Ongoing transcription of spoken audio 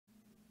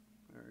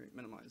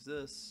minimize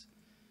this.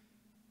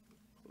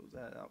 Close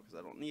that out because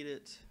I don't need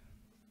it.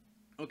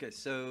 Okay,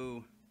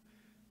 so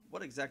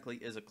what exactly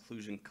is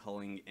occlusion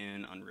culling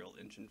in Unreal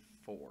Engine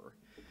 4?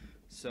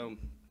 So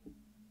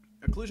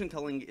occlusion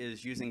culling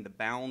is using the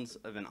bounds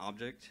of an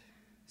object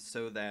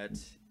so that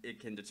it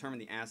can determine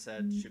the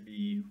asset should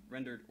be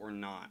rendered or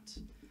not.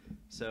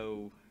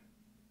 So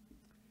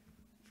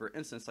for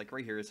instance, like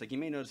right here, it's like you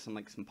may notice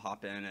some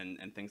pop in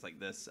and things like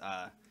this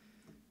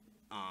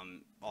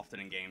often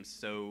in games.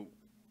 So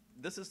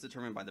this is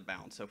determined by the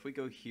bounds. So if we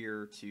go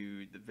here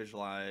to the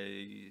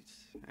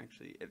visualize,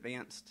 actually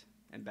advanced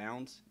and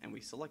bounds, and we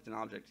select an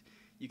object,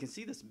 you can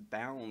see this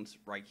bounds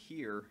right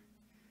here.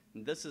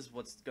 And this is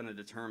what's going to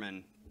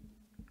determine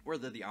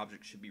whether the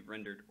object should be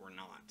rendered or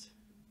not.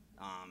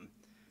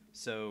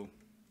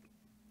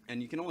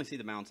 And you can only see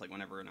the bounds like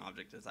whenever an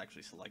object is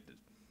actually selected.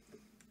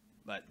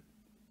 But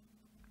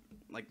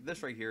like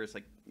this right here is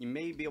like, you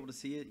may be able to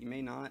see it, you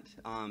may not.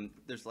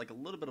 There's like a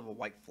little bit of a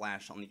white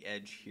flash on the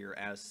edge here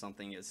as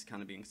something is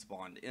kind of being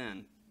spawned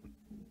in.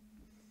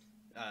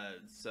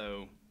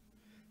 So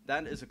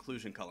that is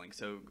occlusion culling.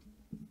 So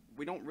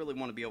we don't really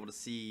want to be able to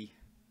see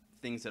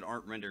things that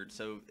aren't rendered.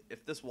 So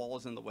if this wall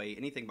is in the way,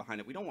 anything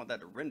behind it, we don't want that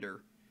to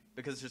render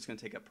because it's just going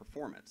to take up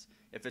performance.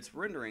 If it's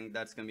rendering,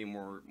 that's going to be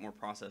more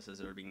processes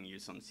that are being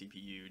used on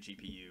CPU,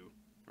 GPU,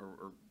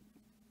 or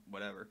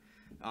whatever.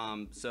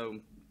 So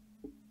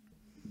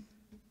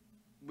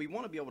we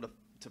want to be able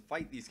to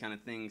fight these kind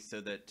of things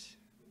so that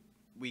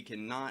we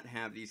cannot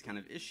have these kind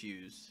of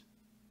issues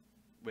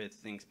with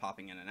things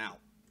popping in and out.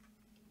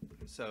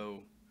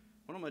 So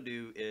what I'm going to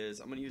do is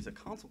I'm going to use a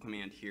console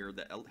command here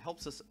that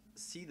helps us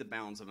see the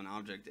bounds of an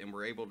object, and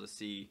we're able to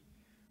see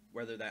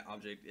whether that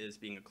object is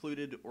being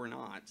occluded or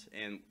not,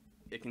 and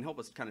it can help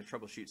us kind of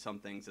troubleshoot some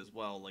things as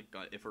well, like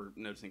if we're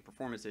noticing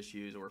performance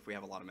issues or if we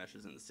have a lot of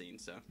meshes in the scene.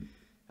 So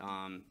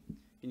you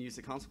can use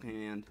the console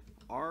command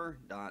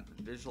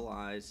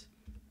r.visualize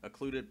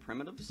occluded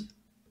primitives,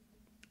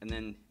 and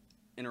then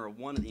enter a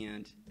 1 at the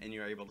end, and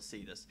you're able to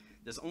see this.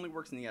 This only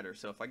works in the editor,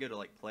 so if I go to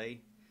like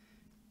play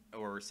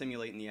or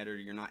simulate in the editor,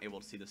 you're not able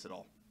to see this at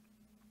all.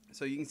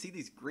 So you can see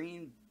these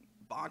green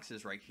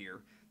boxes right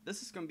here.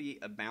 This is going to be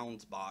a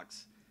bounds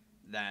box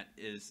that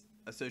is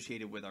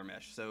associated with our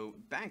mesh. So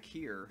back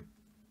here,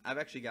 I've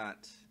actually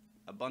got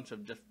a bunch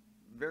of just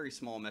very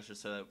small meshes,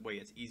 so that way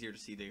it's easier to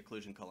see the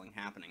occlusion culling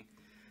happening.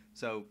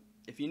 So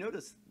if you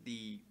notice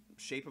the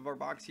shape of our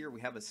box here, we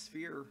have a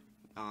sphere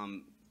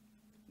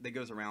that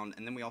goes around,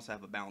 and then we also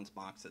have a bounds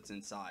box that's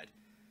inside.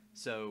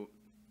 So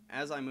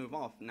as I move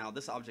off, now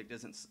this object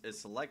is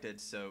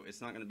selected, so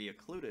it's not going to be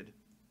occluded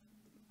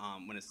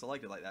when it's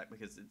selected like that,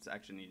 because it's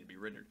actually needed to be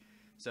rendered.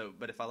 So,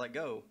 but if I let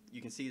go,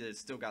 you can see that it's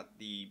still got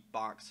the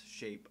box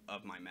shape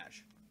of my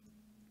mesh.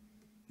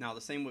 Now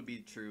the same would be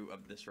true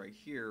of this right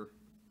here,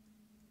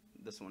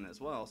 this one as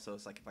well. So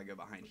it's like if I go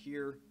behind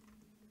here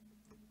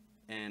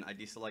and I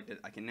deselect it,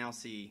 I can now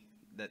see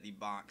that the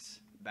box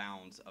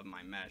bounds of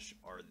my mesh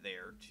are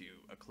there to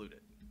occlude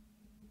it.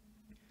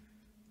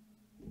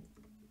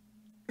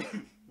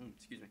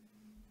 Excuse me.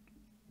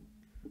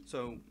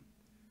 So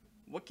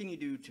what can you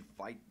do to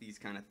fight these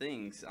kind of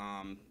things?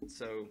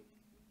 So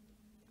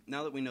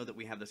now that we know that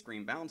we have this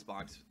green bounds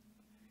box,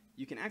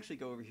 you can actually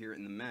go over here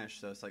in the mesh.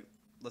 So it's like,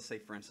 let's say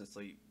for instance,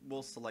 like,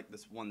 we'll select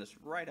this one that's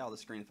right out of the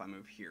screen if I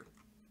move here.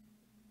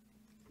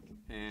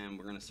 And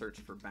we're going to search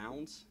for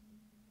bounds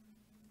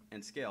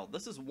and scale.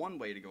 This is one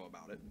way to go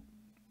about it,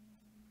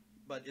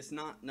 but it's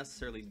not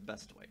necessarily the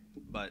best way.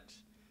 But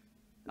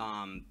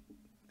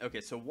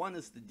okay, so 1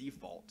 is the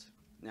default.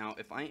 Now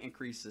if I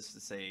increase this to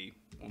say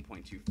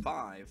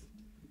 1.25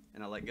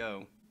 and I let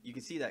go, you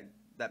can see that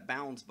that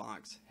bounds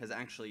box has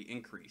actually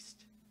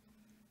increased.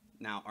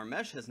 Now our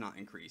mesh has not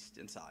increased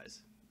in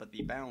size, but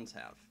the bounds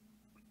have.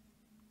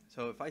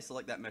 So if I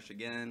select that mesh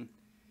again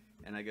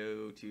and I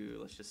go to,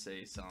 let's just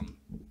say, some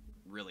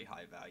really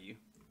high value,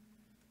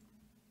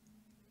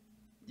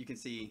 you can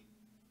see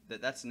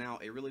that that's now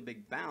a really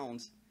big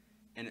bounds,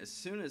 and as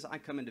soon as I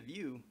come into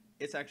view,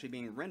 it's actually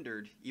being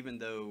rendered even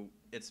though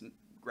its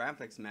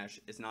graphics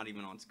mesh is not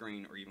even on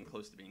screen or even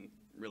close to being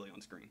really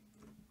on screen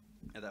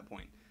at that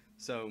point.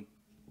 So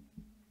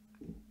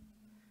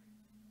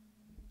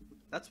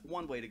that's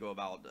one way to go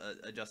about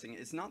adjusting.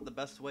 It's not the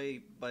best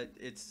way, but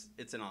it's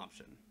an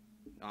option.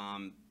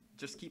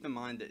 Just keep in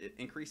mind that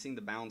increasing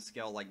the bound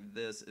scale like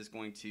this is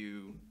going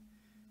to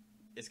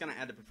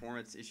add to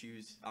performance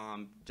issues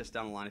just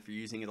down the line if you're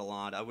using it a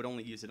lot. I would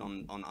only use it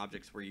on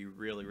objects where you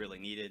really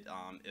need it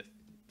if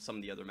some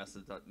of the other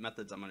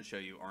methods I'm going to show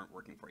you aren't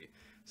working for you.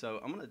 So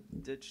I'm going to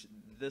ditch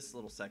this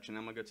little section.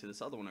 I'm going to go to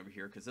this other one over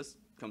here because this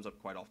comes up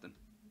quite often.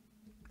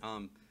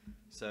 And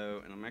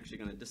I'm actually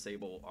going to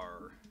disable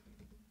our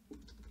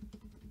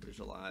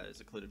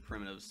visualize occluded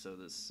primitives so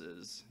this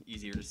is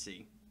easier to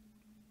see.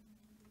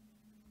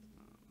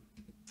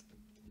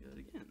 Do it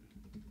again.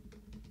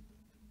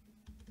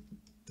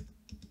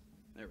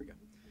 There we go.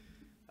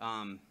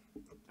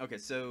 Okay,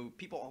 so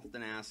people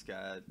often ask,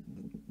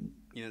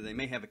 you know, they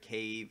may have a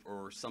cave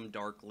or some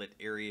dark lit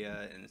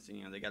area, and it's,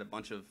 you know, they got a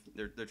bunch of,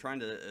 they're trying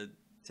to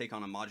take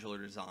on a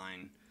modular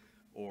design,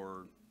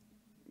 or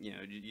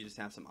you just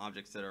have some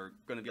objects that are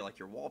going to be like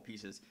your wall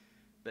pieces.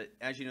 But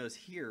as you notice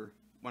here,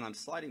 when I'm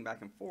sliding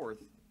back and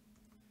forth,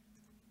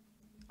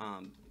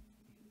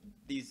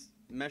 these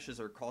meshes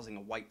are causing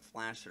a white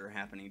flash that are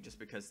happening just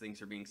because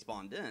things are being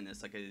spawned in.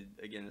 It's like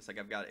it's like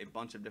I've got a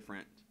bunch of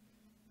different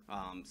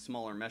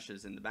smaller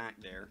meshes in the back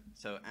there.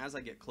 So as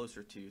I get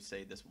closer to,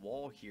 say, this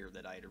wall here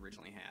that I had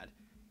originally had,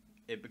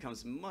 it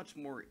becomes much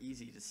more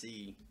easy to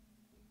see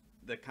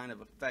the kind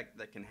of effect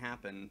that can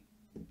happen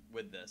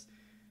with this.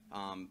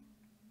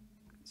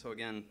 So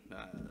again,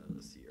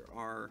 let's see here,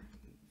 R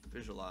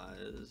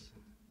visualize.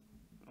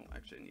 Oh,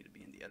 actually I need to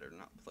be in the editor,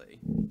 not play.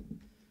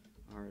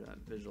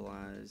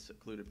 R.visualize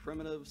occluded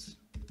primitives.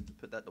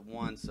 Put that to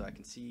 1 so I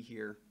can see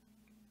here.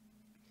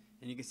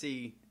 And you can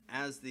see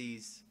as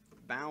these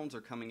bounds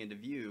are coming into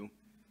view,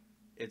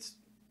 it's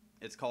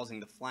causing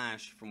the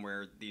flash from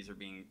where these are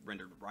being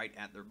rendered right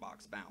at their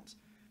box bounds.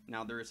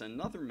 Now there is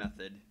another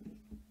method.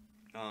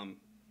 1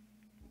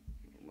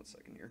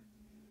 second here.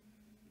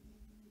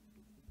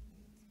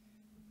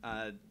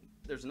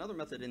 There's another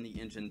method in the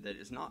engine that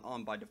is not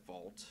on by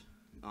default.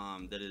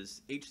 That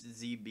is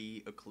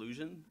HZB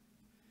occlusion.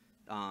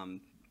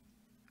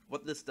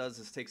 What this does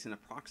is takes an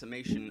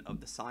approximation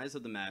of the size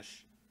of the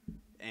mesh,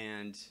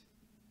 and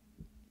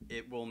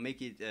it will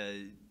make it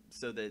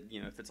so that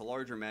if it's a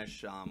larger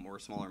mesh or a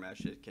smaller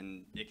mesh, it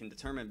can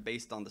determine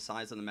based on the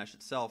size of the mesh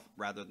itself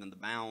rather than the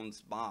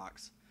bounds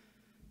box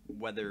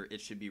whether it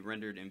should be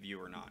rendered in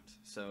view or not.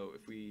 So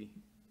if we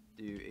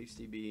do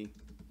HZB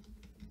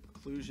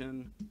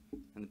occlusion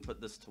and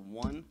put this to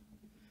 1.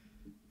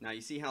 Now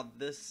you see how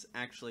this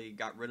actually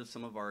got rid of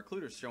some of our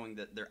occluders, showing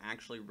that they're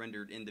actually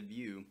rendered into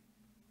view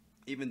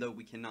even though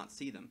we cannot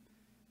see them.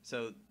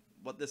 So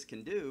what this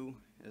can do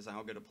is,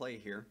 I'll go to play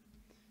here.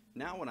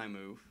 Now when I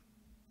move,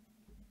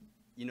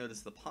 you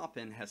notice the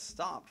pop-in has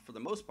stopped for the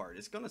most part.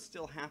 It's going to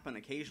still happen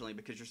occasionally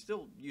because you're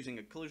still using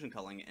occlusion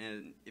culling,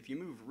 and if you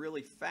move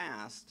really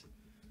fast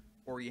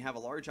or you have a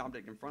large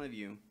object in front of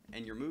you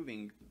and you're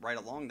moving right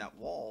along that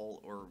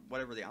wall or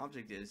whatever the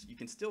object is, you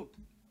can still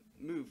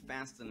move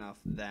fast enough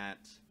that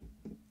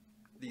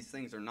these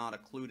things are not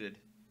occluded,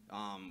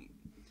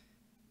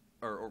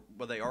 well,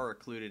 they are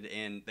occluded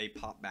and they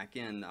pop back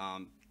in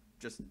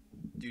just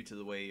due to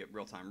the way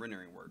real-time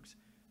rendering works.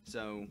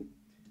 So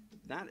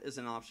that is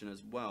an option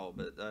as well,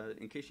 but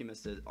in case you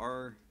missed it,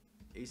 our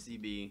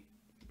HZB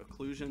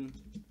occlusion,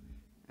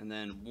 and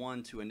then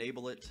 1 to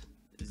enable it,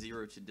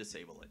 0 to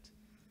disable it.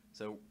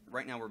 So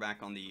right now we're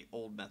back on the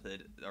old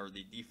method, or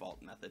the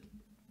default method.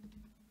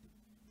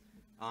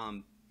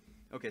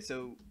 Okay,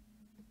 so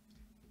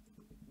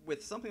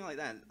with something like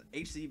that,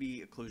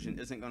 HZB occlusion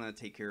isn't going to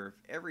take care of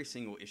every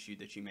single issue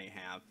that you may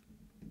have,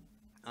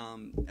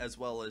 as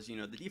well as,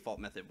 the default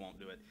method won't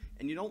do it.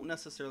 And you don't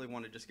necessarily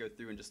want to just go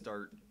through and just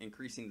start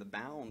increasing the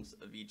bounds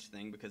of each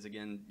thing, because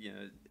again,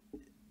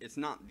 it's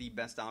not the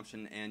best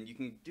option, and you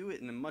can do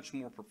it in a much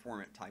more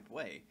performant type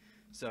way.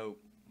 So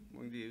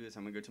what I'm going to do is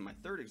I'm going to go to my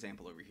third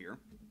example over here.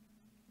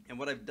 And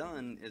what I've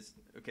done is,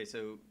 okay,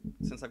 so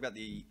since I've got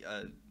the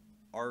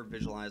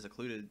R-visualize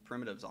occluded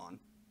primitives on,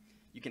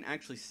 you can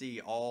actually see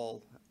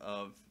all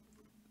of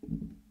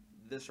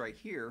this right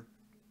here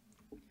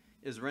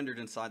is rendered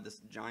inside this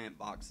giant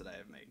box that I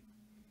have made.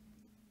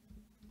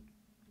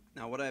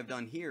 Now what I've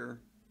done here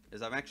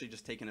is I've actually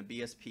just taken a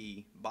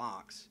BSP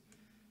box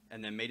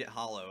and then made it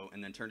hollow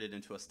and then turned it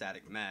into a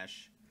static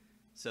mesh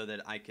so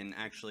that I can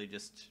actually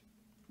just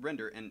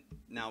render. And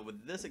now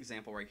with this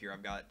example right here,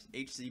 I've got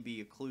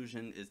HZB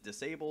occlusion is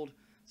disabled,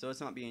 so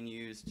it's not being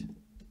used.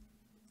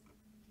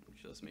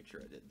 Actually, let's make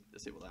sure I did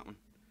disable that one.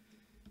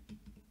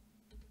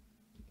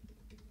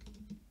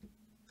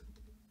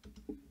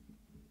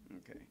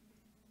 Okay,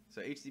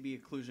 so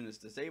HZB occlusion is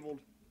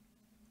disabled,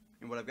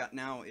 and what I've got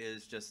now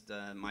is just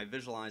my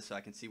visualize, so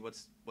I can see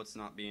what's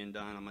not being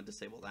done. I'm going to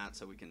disable that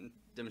so we can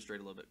demonstrate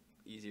a little bit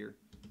easier.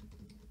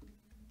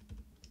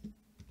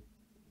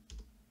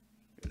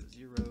 Go to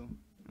 0.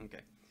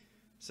 Okay,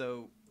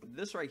 so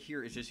this right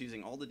here is just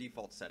using all the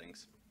default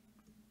settings,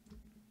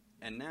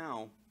 and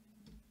now,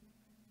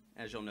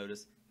 as you'll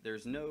notice,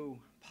 there's no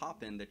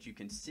pop-in that you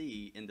can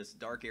see in this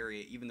dark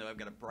area, even though I've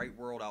got a bright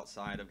world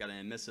outside. I've got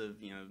an emissive,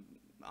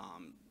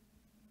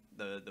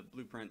 the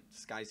blueprint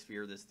sky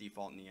sphere that's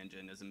default in the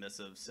engine is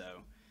emissive,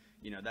 so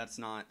that's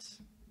not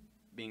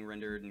being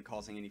rendered and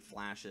causing any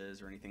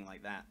flashes or anything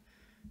like that.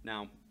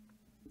 Now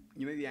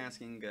you may be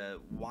asking,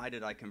 why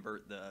did I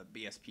convert the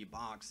BSP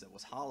box that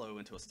was hollow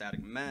into a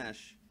static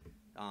mesh?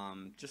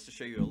 Just to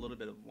show you a little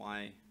bit of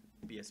why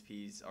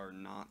BSPs are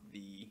not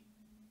the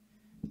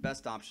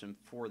best option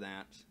for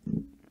that.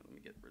 Let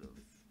me get rid of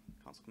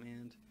console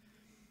command.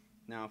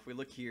 Now if we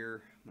look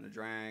here, I'm going to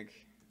drag,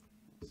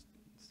 let's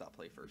stop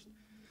play first.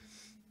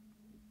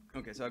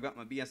 Okay, so I've got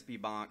my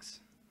BSP box.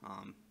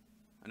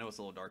 I know it's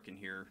a little dark in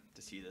here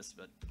to see this,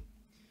 but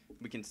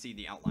we can see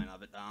the outline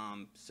of it.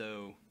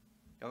 So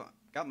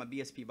got my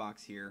BSP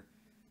box here.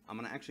 I'm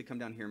going to actually come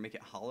down here and make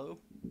it hollow,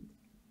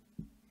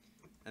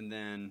 and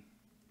then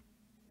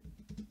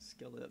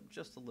scale it up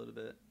just a little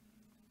bit.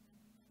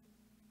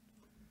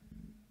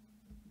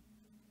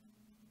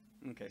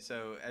 Okay,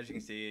 so as you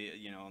can see,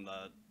 you know, on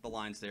the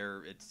lines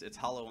there, it's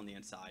hollow on the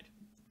inside.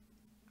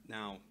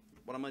 Now,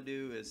 what I'm going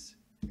to do is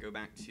go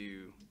back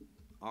to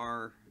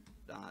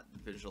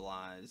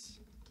r.visualize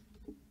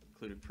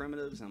occluded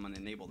primitives, and I'm going to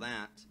enable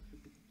that.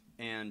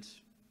 And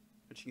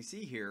what you can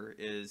see here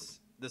is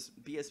this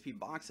BSP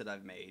box that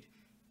I've made.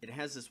 It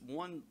has this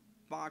one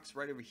box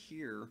right over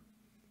here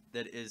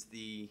that is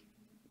the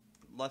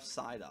left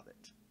side of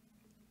it.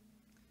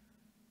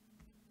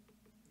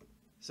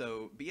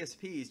 So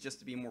BSPs, just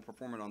to be more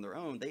performant on their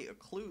own, they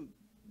occlude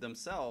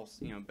themselves,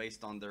 you know,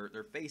 based on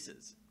their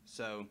faces.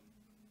 So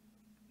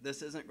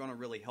this isn't going to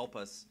really help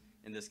us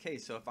in this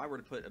case. So if I were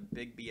to put a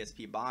big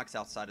BSP box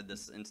outside of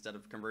this instead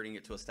of converting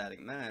it to a static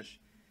mesh,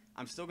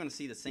 I'm still going to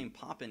see the same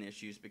pop-in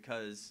issues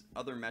because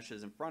other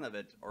meshes in front of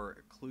it are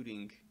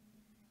occluding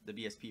the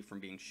BSP from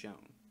being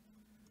shown.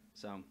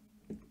 So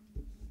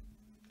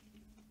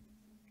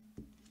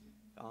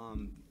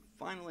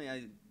finally,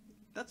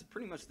 that's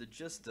pretty much the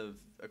gist of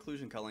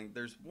occlusion culling.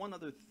 There's one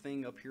other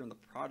thing up here in the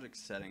project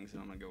settings that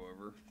I'm going to go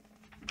over.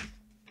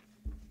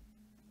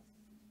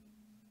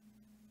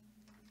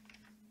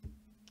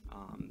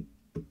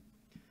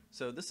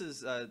 So this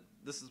is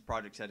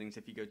project settings.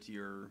 If you go to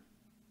your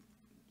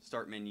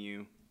start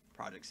menu,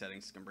 project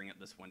settings, you can bring up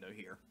this window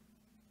here.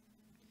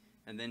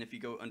 And then if you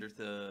go under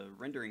the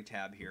rendering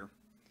tab here,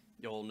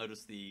 you'll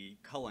notice the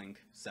culling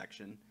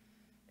section.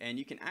 And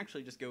you can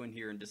actually just go in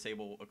here and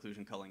disable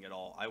occlusion culling at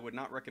all. I would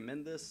not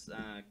recommend this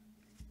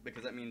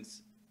because that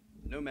means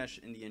no mesh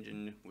in the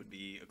engine would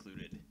be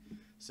occluded.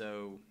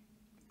 So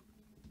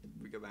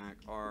if we go back,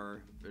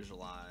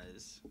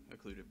 visualize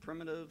occluded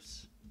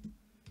primitives,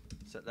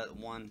 set that to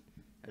 1.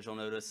 As you'll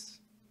notice,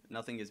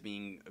 nothing is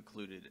being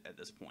occluded at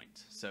this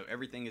point. So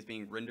everything is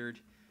being rendered,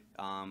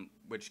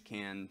 which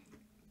can,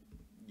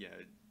 you know,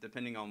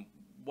 depending on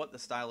what the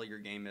style of your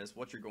game is,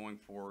 what you're going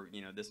for,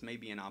 you know, this may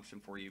be an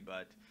option for you,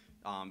 but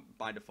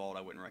by default,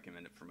 I wouldn't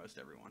recommend it for most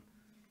everyone.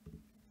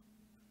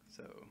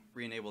 So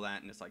re-enable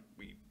that, and it's like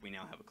we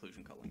now have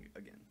occlusion culling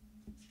again.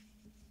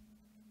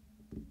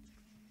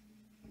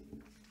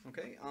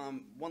 Okay,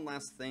 one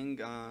last thing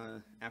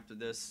after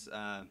this.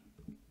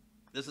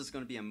 This is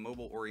going to be a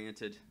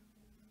mobile-oriented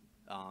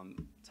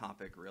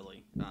topic,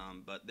 really,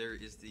 but there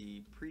is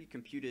the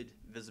pre-computed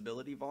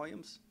visibility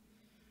volumes.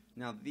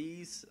 Now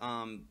these,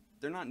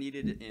 they're not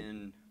needed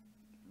in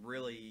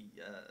really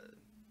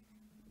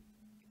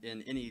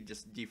in any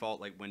just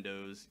default like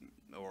Windows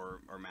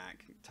or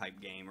Mac type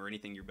game or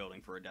anything you're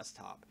building for a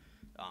desktop,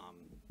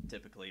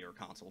 typically, or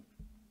console.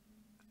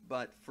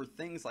 But for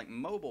things like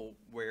mobile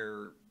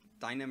where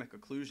dynamic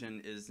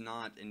occlusion is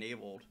not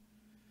enabled,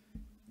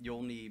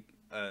 you'll need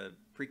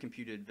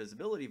pre-computed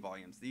visibility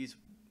volumes. These,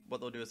 what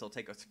they'll do is they'll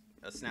take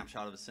a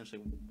snapshot of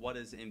essentially what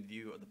is in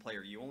view of the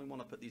player. You only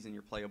want to put these in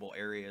your playable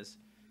areas,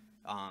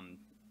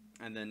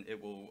 and then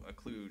it will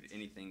occlude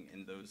anything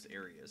in those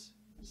areas.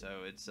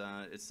 So it's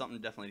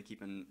something definitely to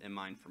keep in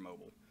mind for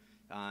mobile.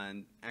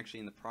 And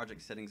actually in the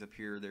project settings up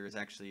here, there is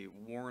actually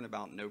warn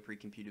about no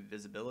pre-computed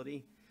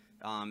visibility.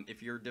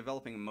 If you're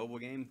developing a mobile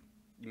game,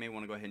 you may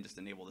want to go ahead and just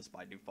enable this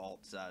by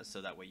default,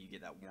 so that way you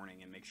get that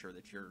warning and make sure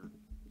that you're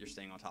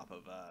staying on top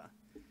of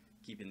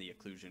keeping the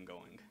occlusion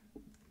going.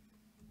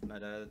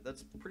 But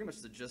that's pretty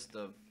much the gist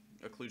of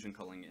occlusion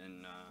culling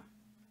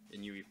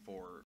in UE4.